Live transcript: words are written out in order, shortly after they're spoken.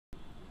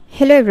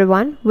Hello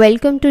everyone,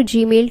 welcome to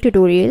Gmail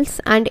tutorials,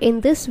 and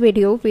in this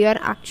video we are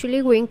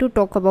actually going to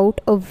talk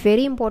about a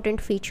very important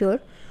feature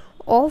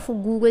of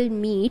Google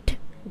Meet,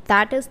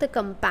 that is the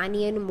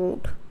companion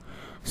mode.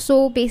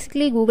 So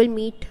basically Google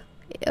Meet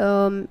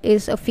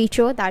is a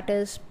feature that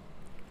is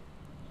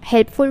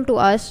helpful to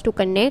us to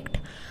connect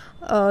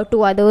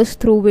to others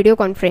through video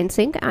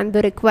conferencing, and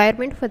the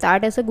requirement for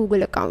that is a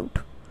Google account.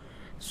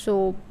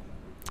 So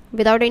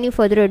without any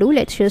further ado,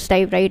 let's just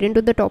dive right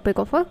into the topic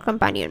of a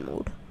companion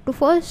mode. To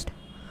first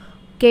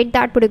get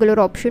that particular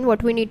option,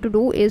 what we need to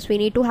do is we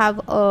need to have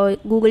a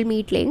Google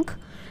Meet link.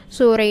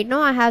 So right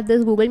now I have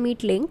this Google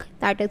Meet link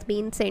that has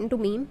been sent to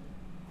me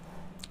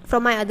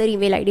from my other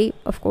email ID,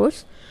 of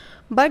course,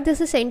 but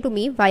this is sent to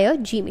me via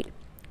Gmail.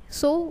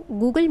 So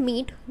Google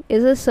Meet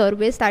is a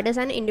service that is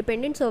an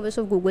independent service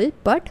of Google,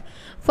 but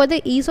for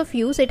the ease of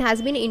use it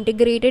has been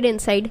integrated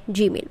inside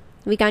Gmail.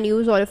 We can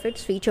use all of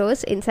its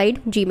features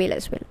inside Gmail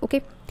as well.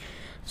 Okay,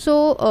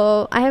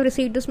 so I have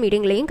received this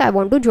meeting link. I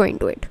want to join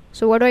to it.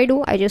 So what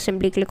do? I just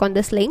simply click on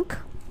this link.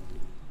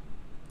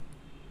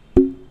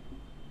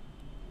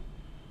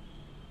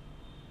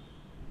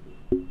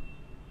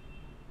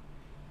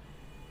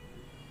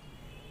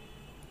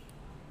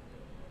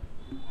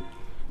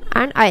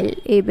 And I'll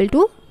able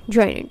to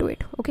join into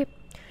it. Okay,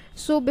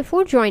 so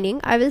before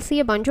joining I will see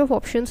a bunch of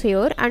options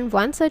here, and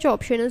one such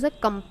option is a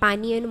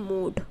companion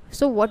mode.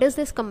 So what is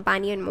this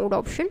companion mode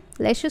option?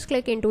 Let's just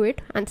click into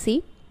it and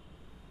see.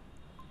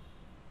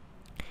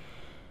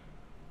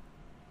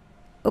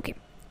 Okay,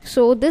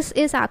 so this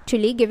is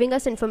actually giving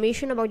us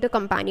information about the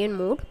companion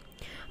mode.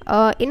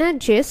 In a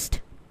gist,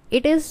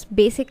 it is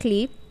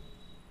basically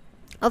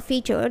a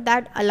feature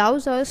that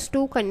allows us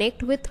to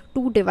connect with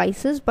two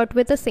devices but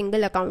with a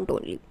single account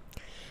only.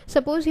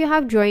 Suppose you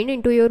have joined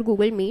into your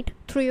Google Meet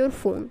through your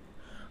phone,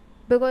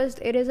 because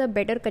it is a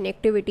better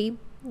connectivity.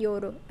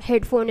 Your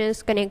headphone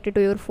is connected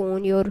to your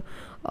phone, your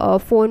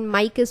phone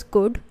mic is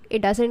good,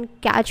 it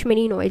doesn't catch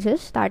many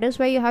noises. That is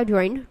why you have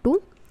joined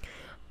to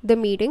the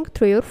meeting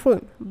through your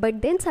phone.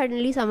 But then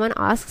suddenly someone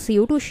asks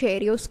you to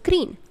share your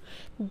screen.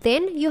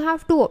 Then you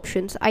have two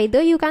options.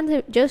 Either you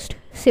can just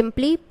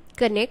simply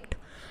connect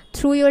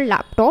through your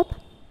laptop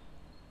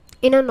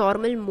in a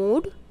normal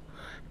mode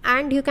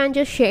and you can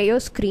just share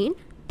your screen.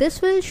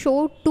 This will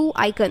show two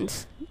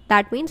icons.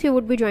 That means you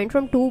would be joined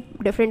from two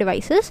different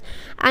devices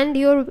and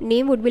your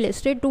name would be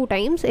listed two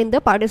times in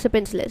the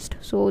participants list.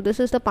 So this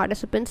is the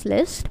participants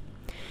list,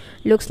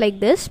 looks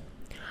like this,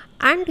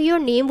 and your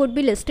name would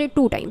be listed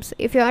two times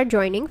if you are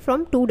joining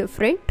from two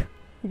different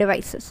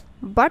devices.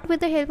 But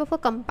with the help of a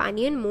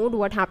companion mode,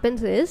 what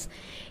happens is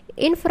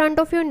in front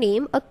of your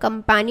name a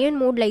companion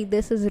mode like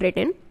this is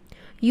written.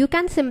 You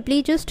can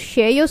simply just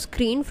share your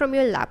screen from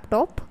your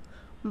laptop,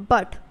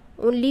 but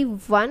only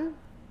one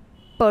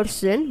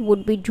person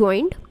would be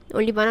joined,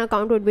 only one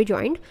account would be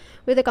joined.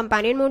 With the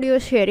companion mode you are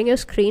sharing your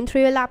screen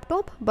through your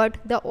laptop, but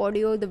the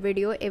audio, the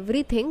video,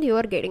 everything you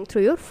are getting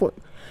through your phone.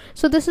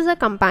 So this is a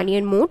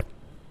companion mode.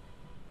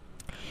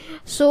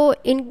 So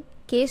in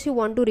case you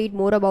want to read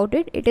more about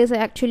it, it is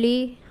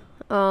actually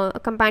a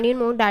companion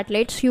mode that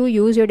lets you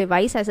use your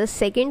device as a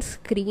second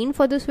screen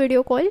for this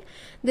video call.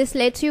 This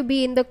lets you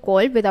be in the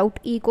call without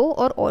echo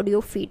or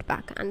audio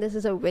feedback, and this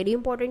is a very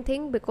important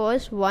thing,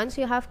 because once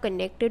you have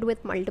connected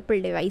with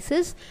multiple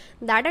devices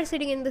that are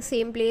sitting in the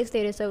same place,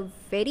 there is a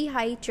very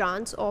high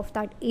chance of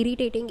that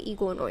irritating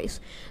echo noise.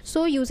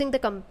 So using the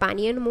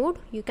companion mode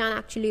you can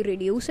actually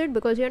reduce it,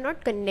 because you are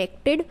not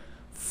connected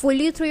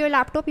fully through your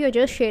laptop, you're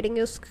just sharing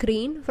your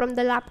screen from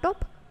the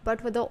laptop,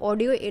 but for the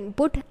audio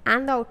input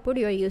and the output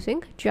you are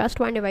using just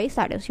one device,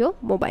 that is your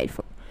mobile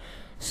phone.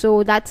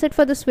 So that's it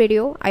for this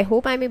video. I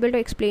hope I'm able to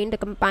explain the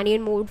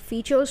companion mode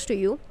features to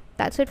you.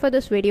 That's it for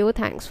this video.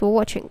 Thanks for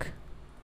watching.